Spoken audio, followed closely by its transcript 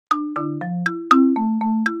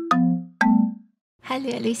Hi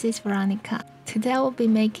there, this is Veronica. Today we'll be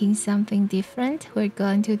making something different. We're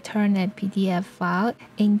going to turn a PDF file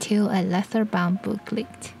into a leather-bound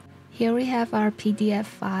booklet. Here we have our PDF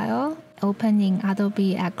file open in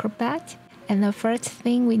Adobe Acrobat. And the first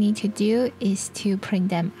thing we need to do is to print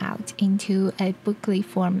them out into a booklet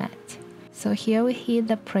format. So here we hit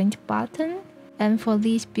the print button. And for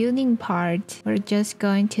this building part, we're just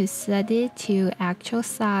going to set it to actual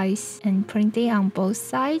size and print it on both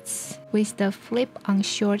sides with the flip on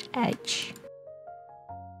short edge.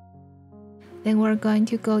 Then we're going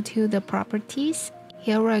to go to the properties.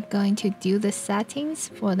 Here we're going to do the settings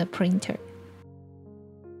for the printer.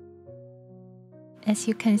 As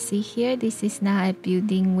you can see here, this is not a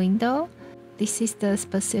built-in window. This is the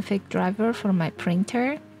specific driver for my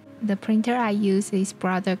printer. The printer I use is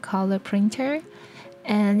Brother color printer,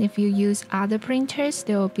 and if you use other printers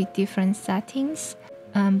there will be different settings,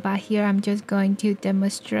 but here I'm just going to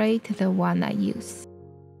demonstrate the one I use.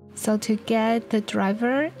 So to get the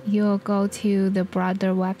driver, you'll go to the Brother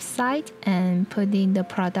website and put in the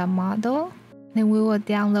product model. Then we will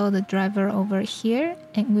download the driver over here,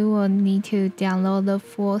 and we will need to download the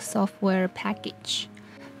full software package.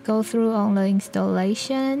 Go through on the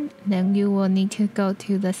installation, then you will need to go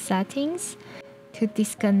to the settings to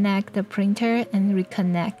disconnect the printer and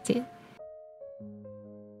reconnect it.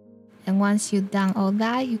 And once you've done all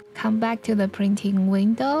that, you come back to the printing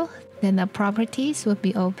window, then the properties will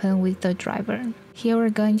be open with the driver. Here we're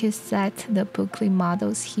going to set the booklet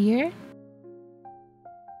models here.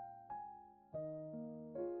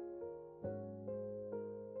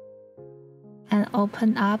 And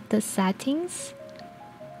open up the settings.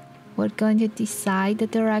 We're going to decide the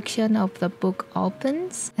direction of the book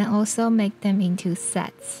opens and also make them into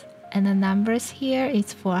sets. And the numbers here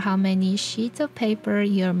is for how many sheets of paper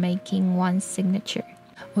you're making one signature.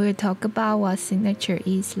 We'll talk about what signature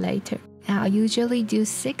is later. And I usually do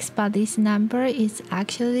 6, but this number is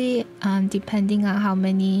actually depending on how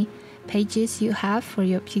many pages you have for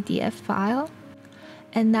your PDF file.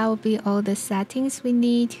 And that will be all the settings we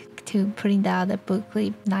need to print out the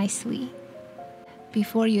booklet nicely.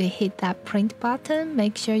 Before you hit that print button,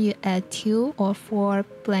 make sure you add 2 or 4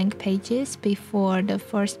 blank pages before the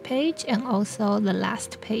first page and also the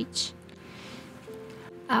last page.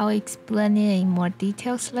 I'll explain it in more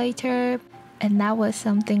details later, and that was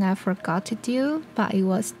something I forgot to do, but it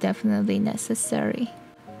was definitely necessary.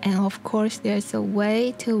 And of course, there's a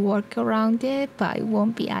way to work around it, but it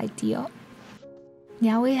won't be ideal.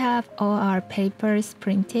 Now we have all our papers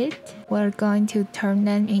printed. We're going to turn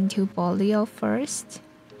them into folio first.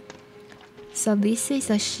 So this is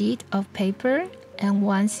a sheet of paper, and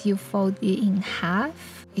once you fold it in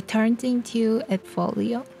half, it turns into a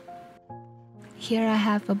folio. Here I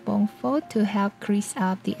have a bone fold to help crease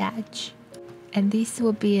out the edge. And this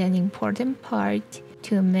will be an important part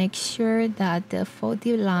to make sure that the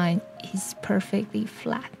folded line is perfectly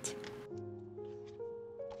flat.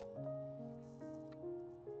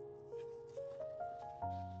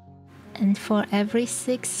 And for every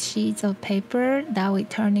 6 sheets of paper that we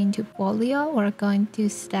turn into folio, we're going to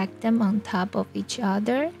stack them on top of each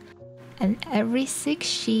other. And every 6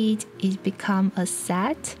 sheets is become a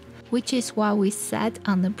set, which is what we set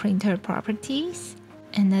on the printer properties.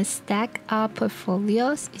 And a stack up of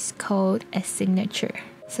folios is called a signature.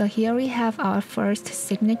 So here we have our first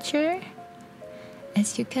signature.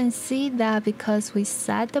 As you can see that because we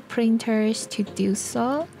set the printers to do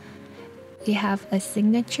so, we have a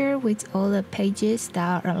signature with all the pages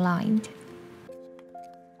that are aligned.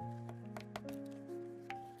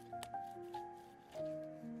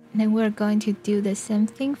 Then we're going to do the same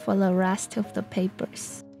thing for the rest of the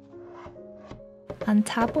papers. On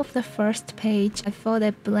top of the first page, I fold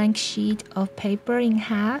a blank sheet of paper in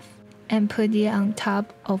half and put it on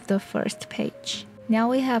top of the first page. Now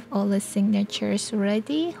we have all the signatures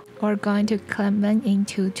ready. We're going to clamp them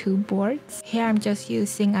into 2 boards. Here I'm just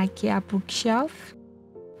using IKEA bookshelf.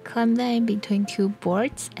 Clamp them in between 2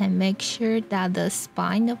 boards and make sure that the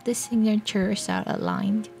spine of the signatures are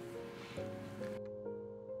aligned.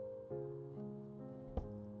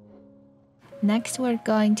 Next, we're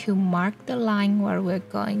going to mark the line where we're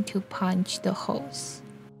going to punch the holes.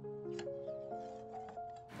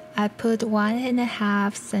 I put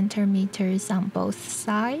 1.5 centimeters on both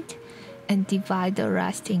sides and divide the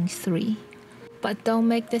rest in 3. But don't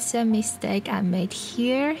make the same mistake I made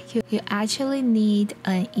here. You actually need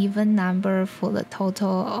an even number for the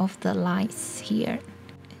total of the lines here.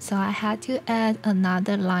 So I had to add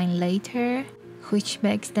another line later, which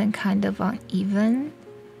makes them kind of uneven.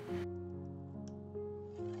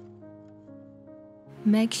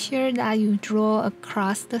 Make sure that you draw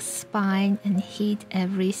across the spine and hit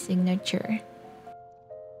every signature.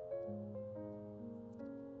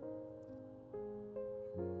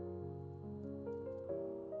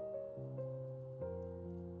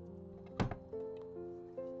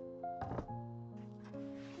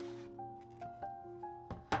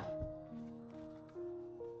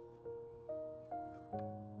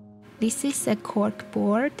 This is a cork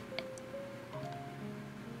board.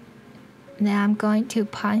 Now I'm going to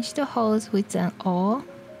punch the holes with an awl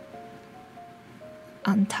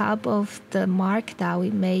on top of the mark that we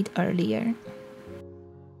made earlier.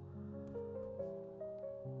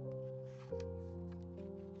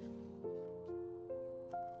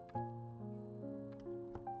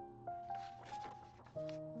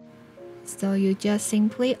 So you just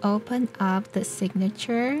simply open up the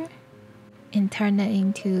signature and turn it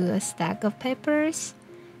into a stack of papers,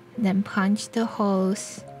 then punch the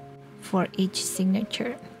holes for each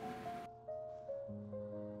signature.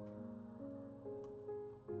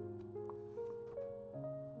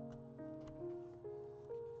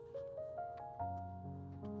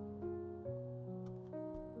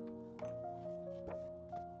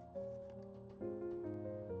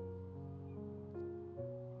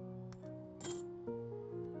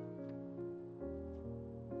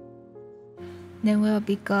 Then we'll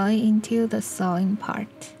be going into the sewing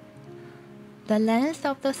part. The length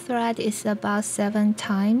of the thread is about 7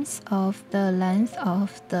 times of the length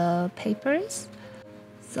of the papers,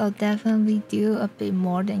 so definitely do a bit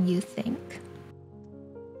more than you think.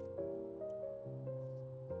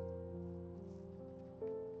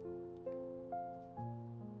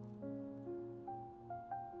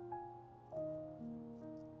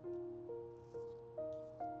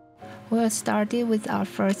 We'll start it with our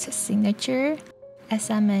first signature. As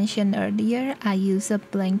I mentioned earlier, I use a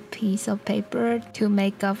blank piece of paper to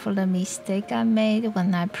make up for the mistake I made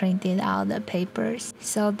when I printed out the papers.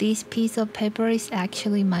 So this piece of paper is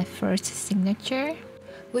actually my first signature,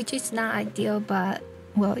 which is not ideal, but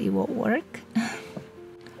well, it will work.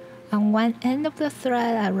 On one end of the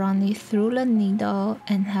thread, I run it through the needle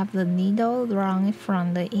and have the needle run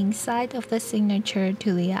from the inside of the signature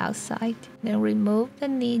to the outside. Then remove the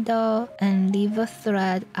needle and leave a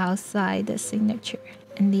thread outside the signature.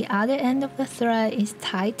 And the other end of the thread is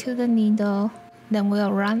tied to the needle. Then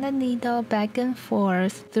we'll run the needle back and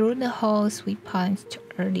forth through the holes we punched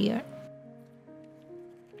earlier.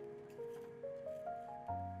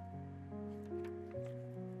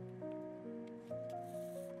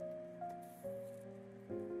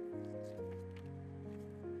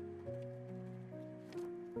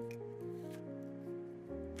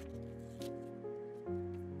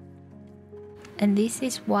 And this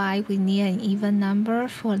is why we need an even number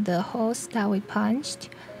for the holes that we punched,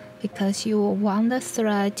 because you will want the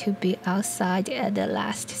thread to be outside at the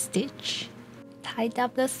last stitch. Tied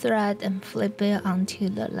up the thread and flip it onto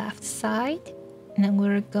the left side. And then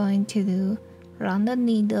we're going to run the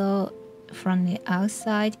needle from the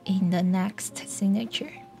outside in the next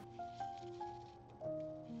signature.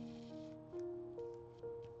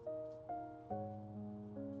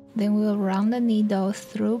 Then we'll run the needle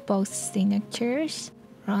through both signatures,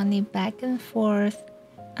 run it back and forth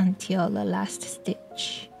until the last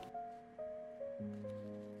stitch.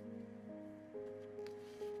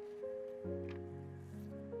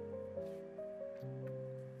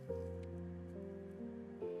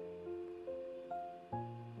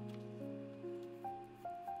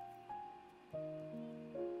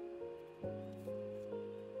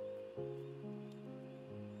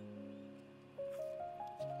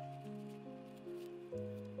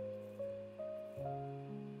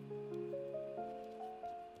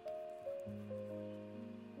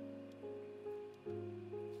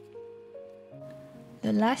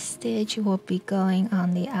 The last stitch will be going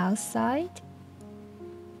on the outside.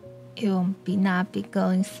 It will not be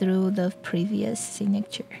going through the previous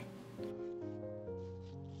signature.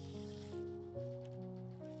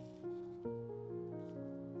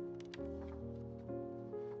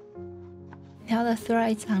 Now the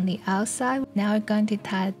thread is on the outside. Now we're going to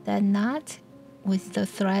tie that knot with the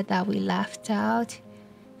thread that we left out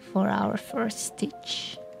for our first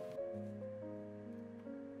stitch.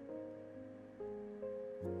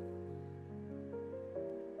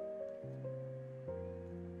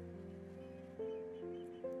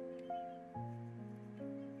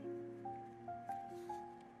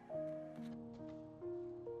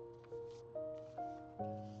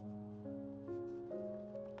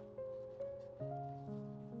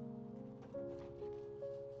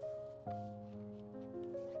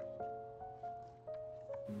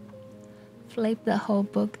 Flip the whole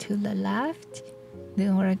book to the left.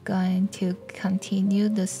 Then we're going to continue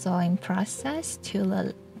the sewing process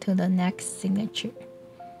to the next signature.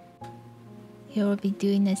 Here we'll be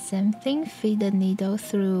doing the same thing, feed the needle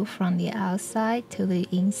through from the outside to the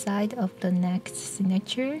inside of the next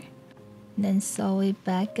signature. Then sew it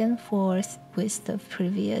back and forth with the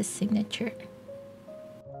previous signature.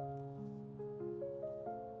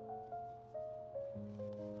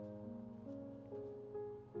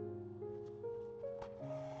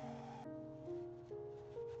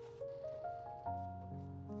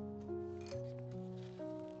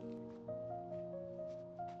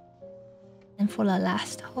 And for the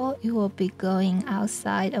last hole, it will be going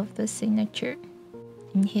outside of the signature.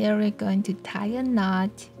 And here we're going to tie a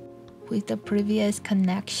knot with the previous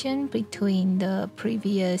connection between the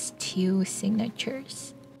previous two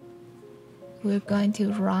signatures. We're going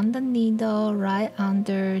to run the needle right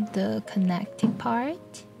under the connecting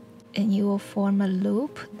part, and you will form a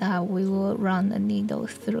loop that we will run the needle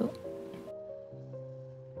through.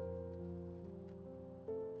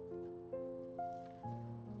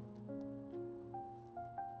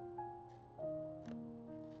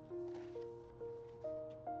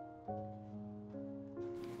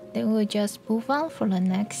 Then we'll just move on for the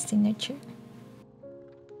next signature.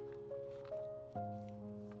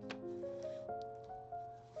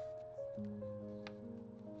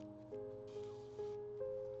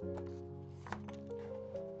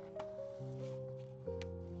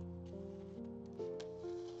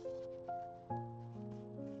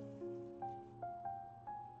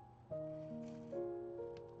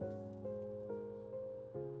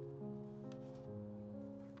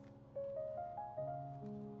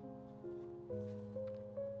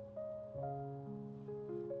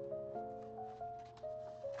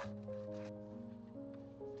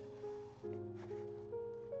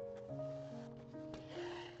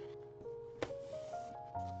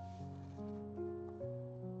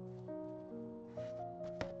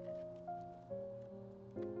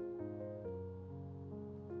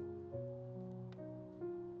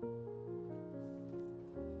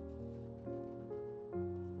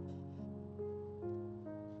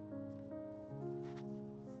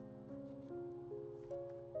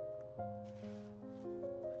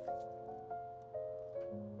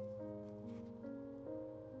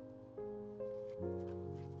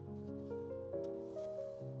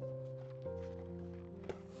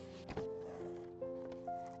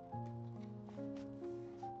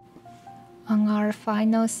 On our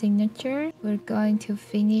final signature, we're going to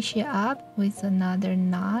finish it up with another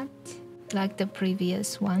knot, like the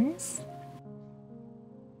previous ones.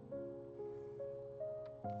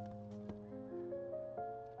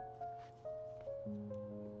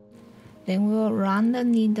 Then we'll run the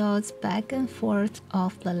needles back and forth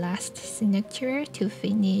of the last signature to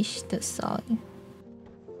finish the sewing.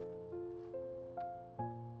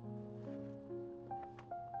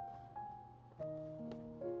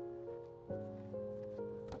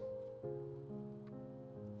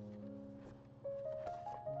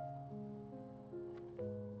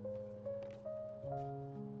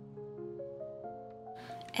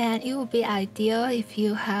 And it would be ideal if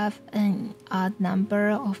you have an odd number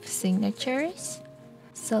of signatures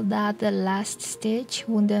so that the last stitch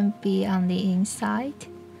wouldn't be on the inside.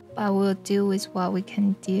 But we'll do with what we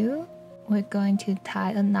can do. We're going to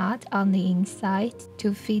tie a knot on the inside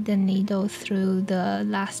to feed the needle through the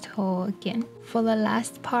last hole again. For the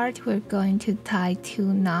last part, we're going to tie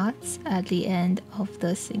 2 knots at the end of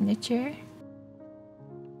the signature.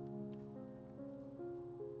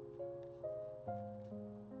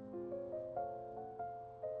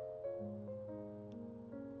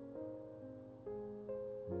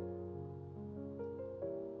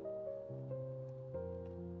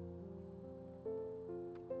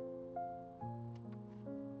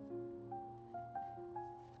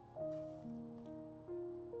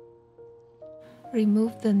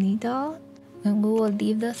 Remove the needle, and we will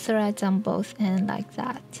leave the threads on both ends like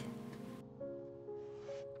that.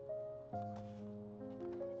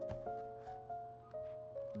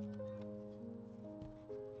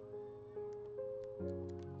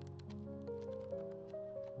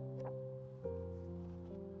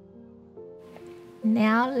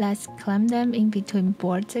 Now let's clamp them in between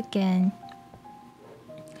boards again.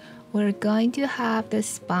 We're going to have the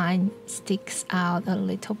spine sticks out a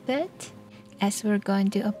little bit, as we're going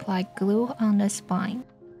to apply glue on the spine.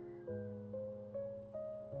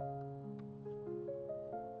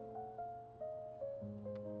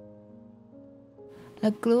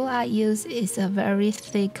 The glue I use is a very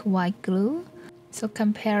thick white glue, so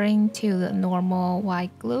comparing to the normal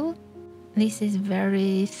white glue, this is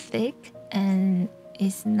very thick and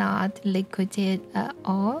it's not liquid at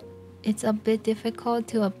all. It's a bit difficult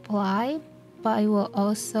to apply, but it will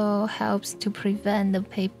also helps to prevent the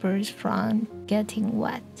papers from getting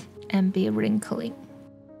wet and be wrinkling.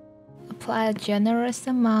 Apply a generous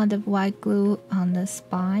amount of white glue on the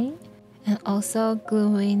spine and also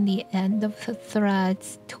gluing the end of the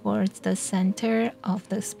threads towards the center of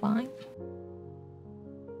the spine.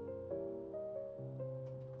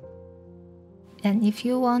 And if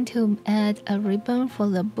you want to add a ribbon for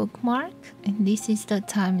the bookmark, and this is the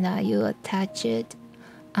time that you attach it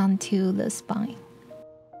onto the spine.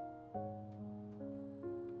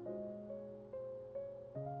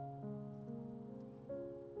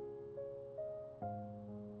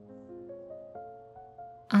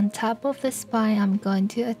 On top of the spine, I'm going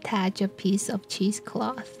to attach a piece of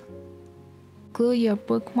cheesecloth. Glue your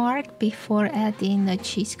bookmark before adding the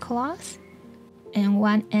cheesecloth, and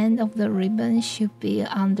one end of the ribbon should be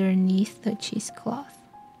underneath the cheesecloth.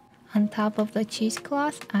 On top of the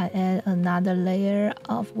cheesecloth, I add another layer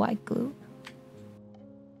of white glue.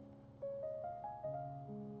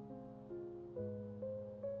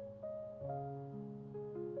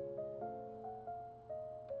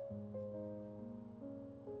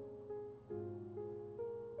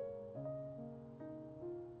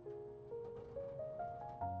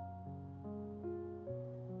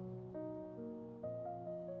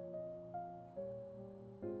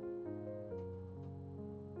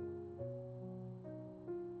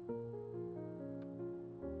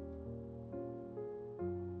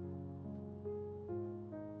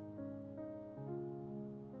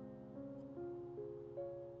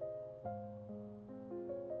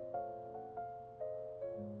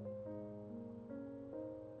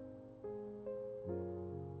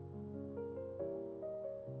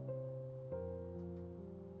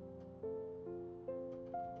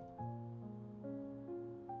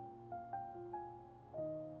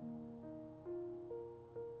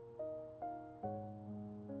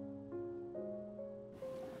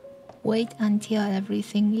 Wait until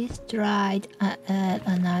everything is dried and add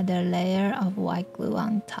another layer of white glue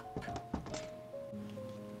on top.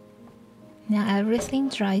 Now everything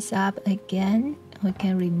dries up again. We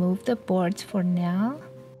can remove the boards for now.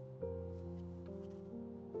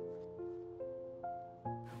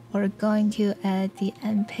 We're going to add the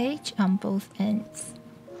end page on both ends.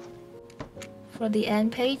 For the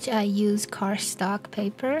end page, I use cardstock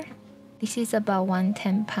paper. This is about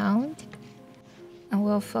 1/10 pound. And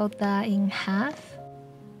we'll fold that in half.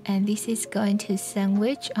 And this is going to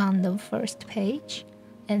sandwich on the first page.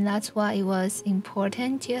 And that's why it was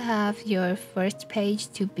important to have your first page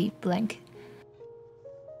to be blank.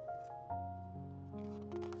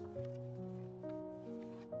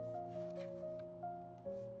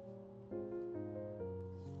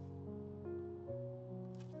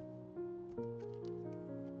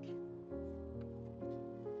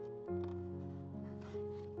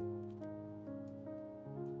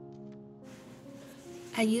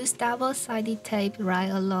 I use double-sided tape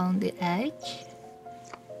right along the edge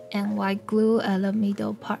and white glue at the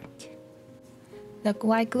middle part. The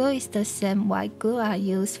white glue is the same white glue I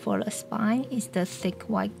use for the spine. It's the thick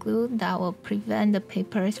white glue that will prevent the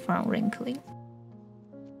papers from wrinkling.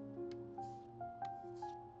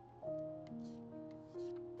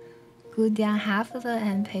 Glue down half of the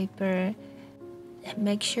end paper and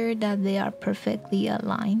make sure that they are perfectly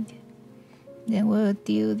aligned. Then we'll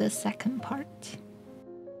do the second part.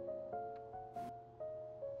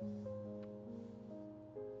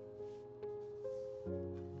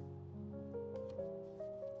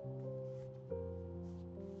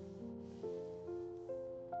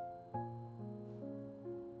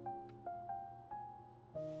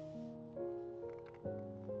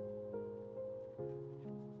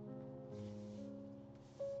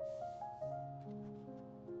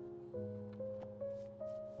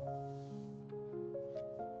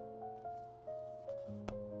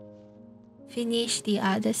 Finish the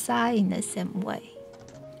other side in the same way.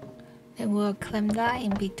 Then we'll clamp that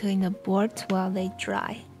in between the boards while they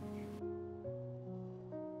dry.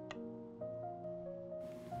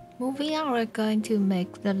 Moving on, we're going to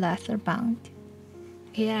make the leather bound.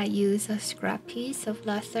 Here I use a scrap piece of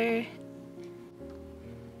leather.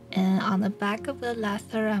 And on the back of the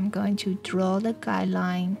leather, I'm going to draw the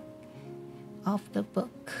guideline of the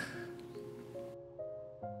book.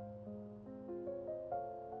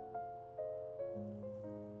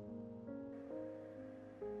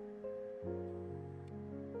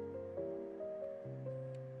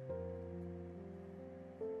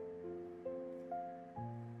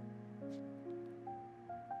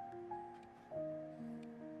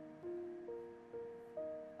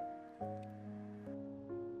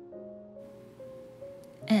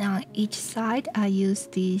 And on each side, I use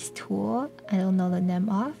this tool. I don't know the name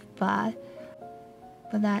of, but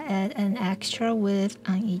I add an extra width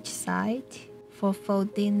on each side for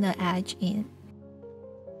folding the edge in.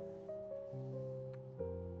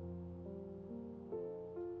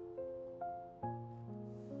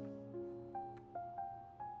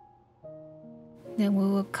 Then we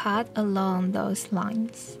will cut along those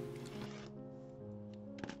lines.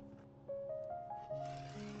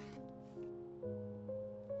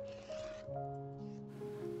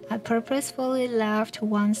 I purposefully left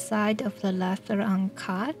one side of the leather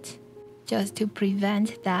uncut, just to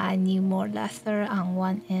prevent that I need more leather on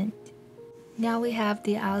one end. Now we have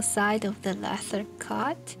the outside of the leather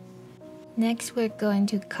cut. Next, we're going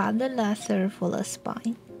to cut the leather for the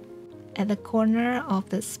spine. At the corner of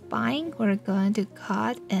the spine, we're going to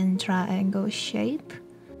cut in triangle shape.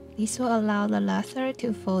 This will allow the leather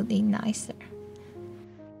to fold in nicer.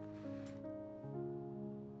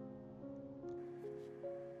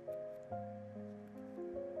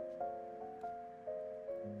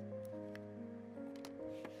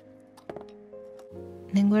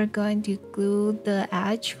 Then we're going to glue the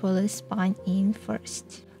edge for the spine in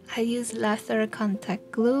first. I use leather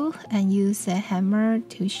contact glue and use a hammer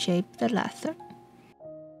to shape the leather.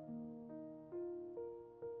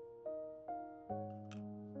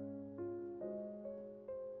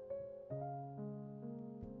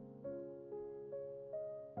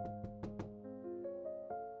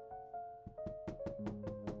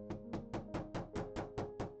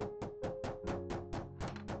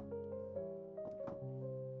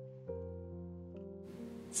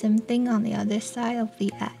 Same thing on the other side of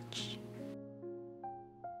the edge.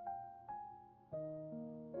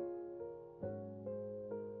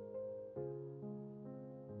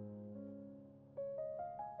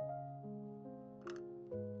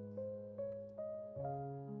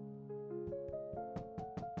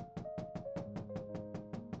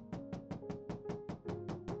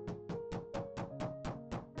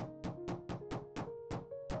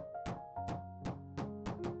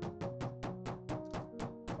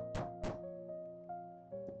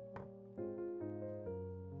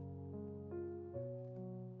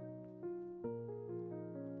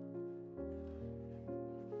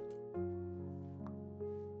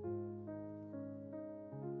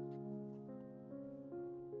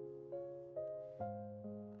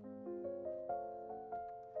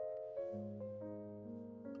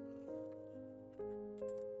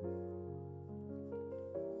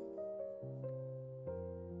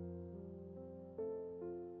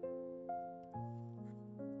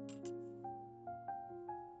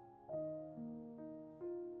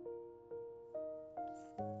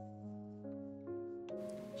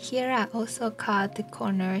 Here I also cut the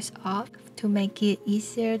corners off to make it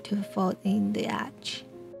easier to fold in the edge.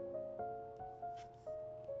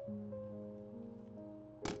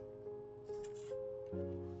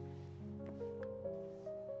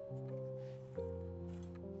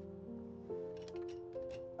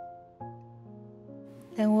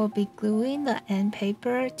 Then we'll be gluing the end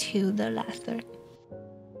paper to the leather.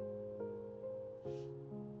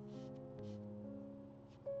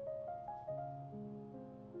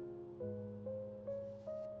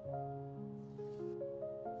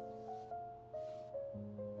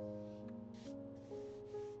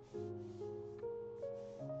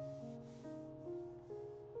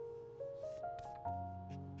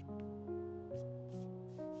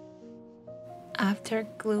 After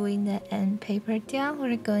gluing the end paper down,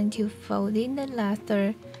 we're going to fold in the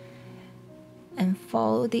leather and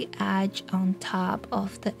fold the edge on top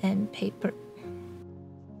of the end paper.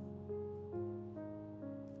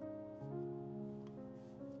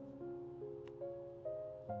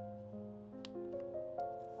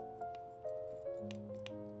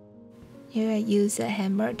 Here I use a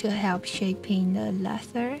hammer to help shaping the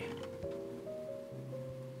leather.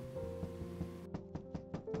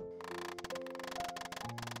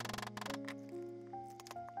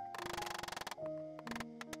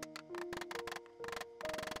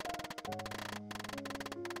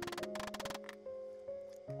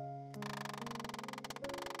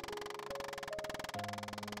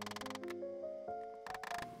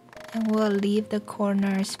 And we'll leave the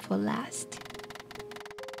corners for last.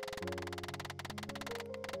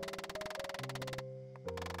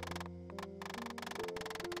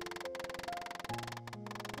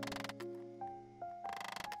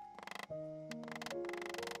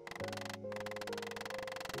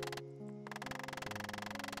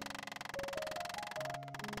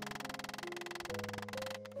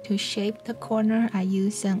 To shape the corner, I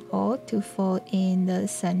use an awl to fold in the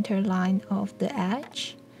center line of the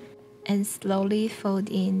edge and slowly fold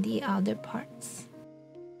in the other parts.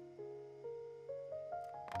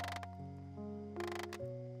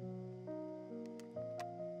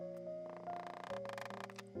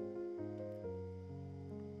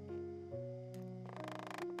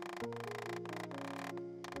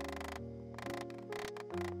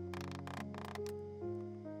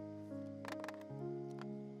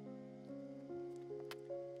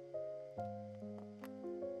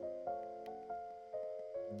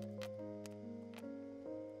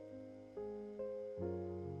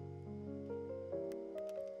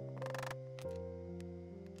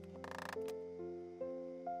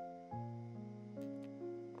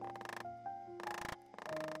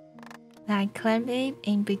 and I clamp it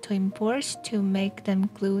in between boards to make them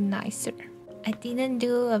glue nicer. I didn't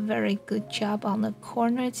do a very good job on the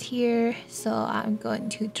corners here, so I'm going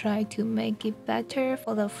to try to make it better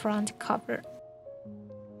for the front cover.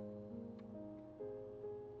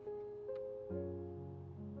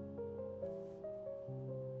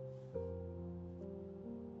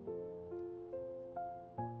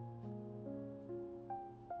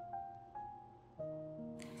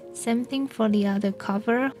 Same thing for the other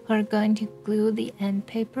cover. We're going to glue the end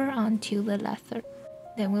paper onto the leather.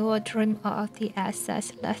 Then we will trim off the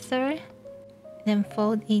excess leather, then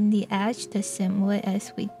fold in the edge the same way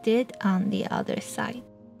as we did on the other side.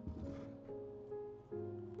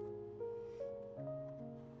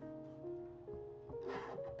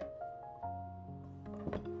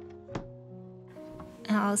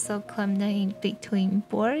 And also clamp them in between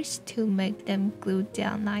boards to make them glue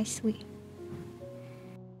down nicely.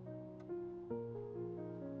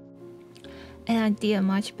 And I did a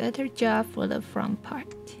much better job for the front part.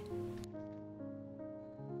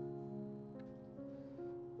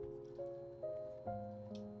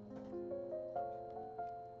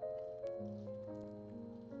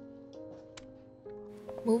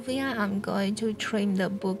 Moving on, I'm going to trim the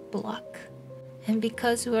book block. And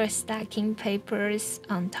because we're stacking papers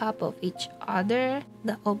on top of each other,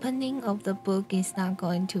 the opening of the book is not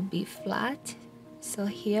going to be flat. So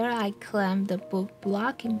here I clamp the book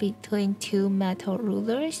block in between two metal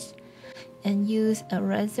rulers and use a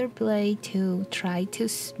razor blade to try to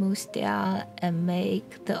smooth down and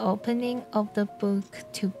make the opening of the book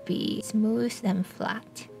to be smooth and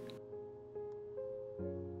flat.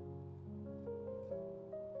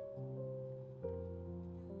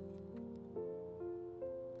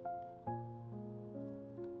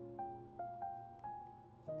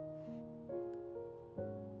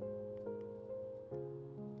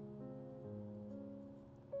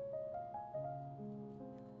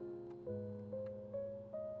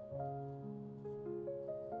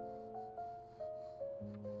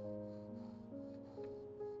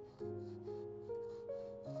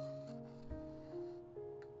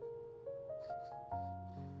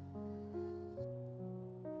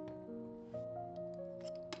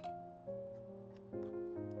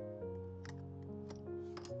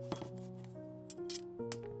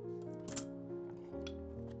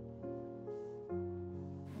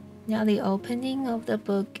 Now the opening of the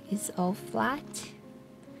book is all flat,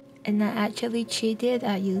 and I actually cheated.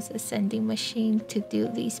 I used a sanding machine to do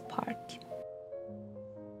this part.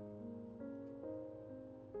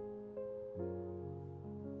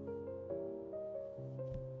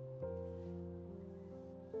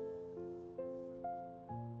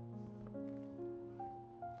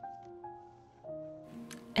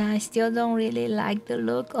 And I still don't really like the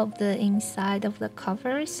look of the inside of the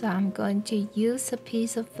cover, so I'm going to use a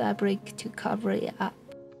piece of fabric to cover it up.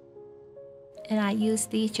 And I use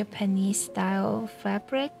the Japanese style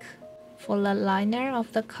fabric for the liner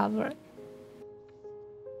of the cover.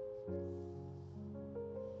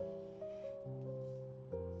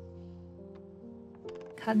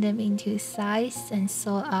 Cut them into size and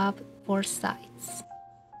sew up 4 sides.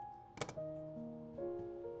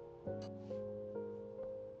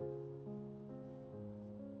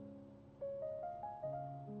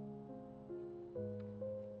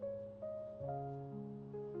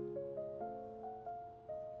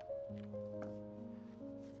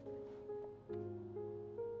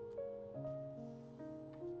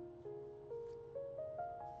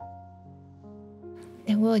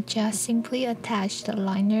 Then we'll just simply attach the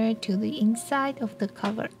liner to the inside of the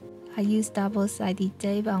cover. I use double-sided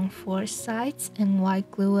tape on 4 sides and white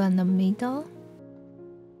glue in the middle.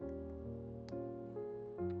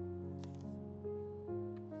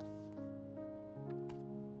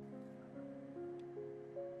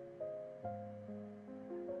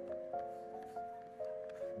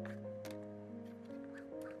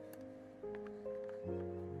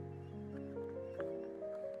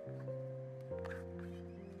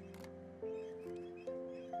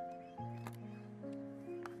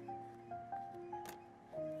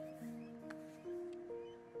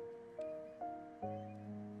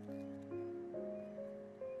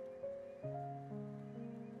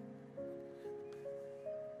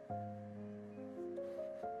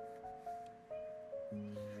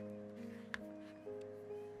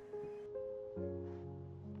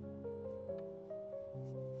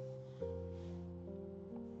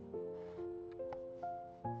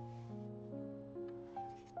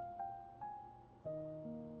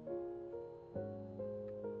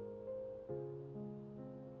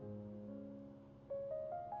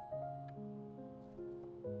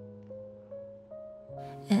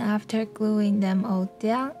 And after gluing them all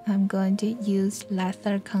down, I'm going to use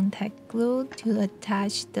leather contact glue to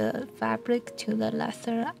attach the fabric to the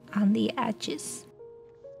leather on the edges.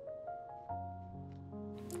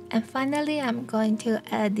 And finally, I'm going to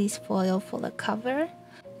add this foil for the cover.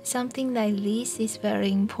 Something like this is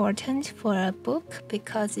very important for a book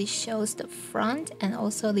because it shows the front and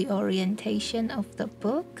also the orientation of the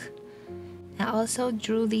book. I also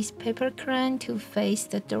drew this paper crane to face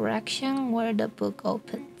the direction where the book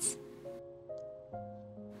opens.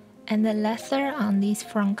 And the leather on this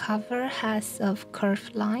front cover has a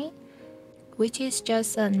curved line, which is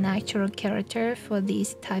just a natural character for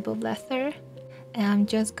this type of leather. And I'm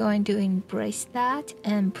just going to embrace that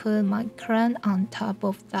and put my crane on top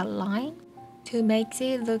of that line to make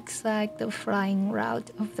it look like the flying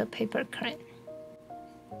route of the paper crane.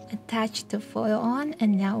 Attach the foil on,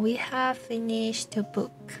 and now we have finished the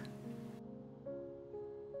book.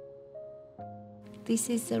 This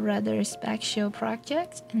is a rather special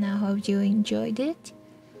project and I hope you enjoyed it.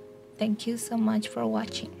 Thank you so much for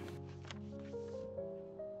watching.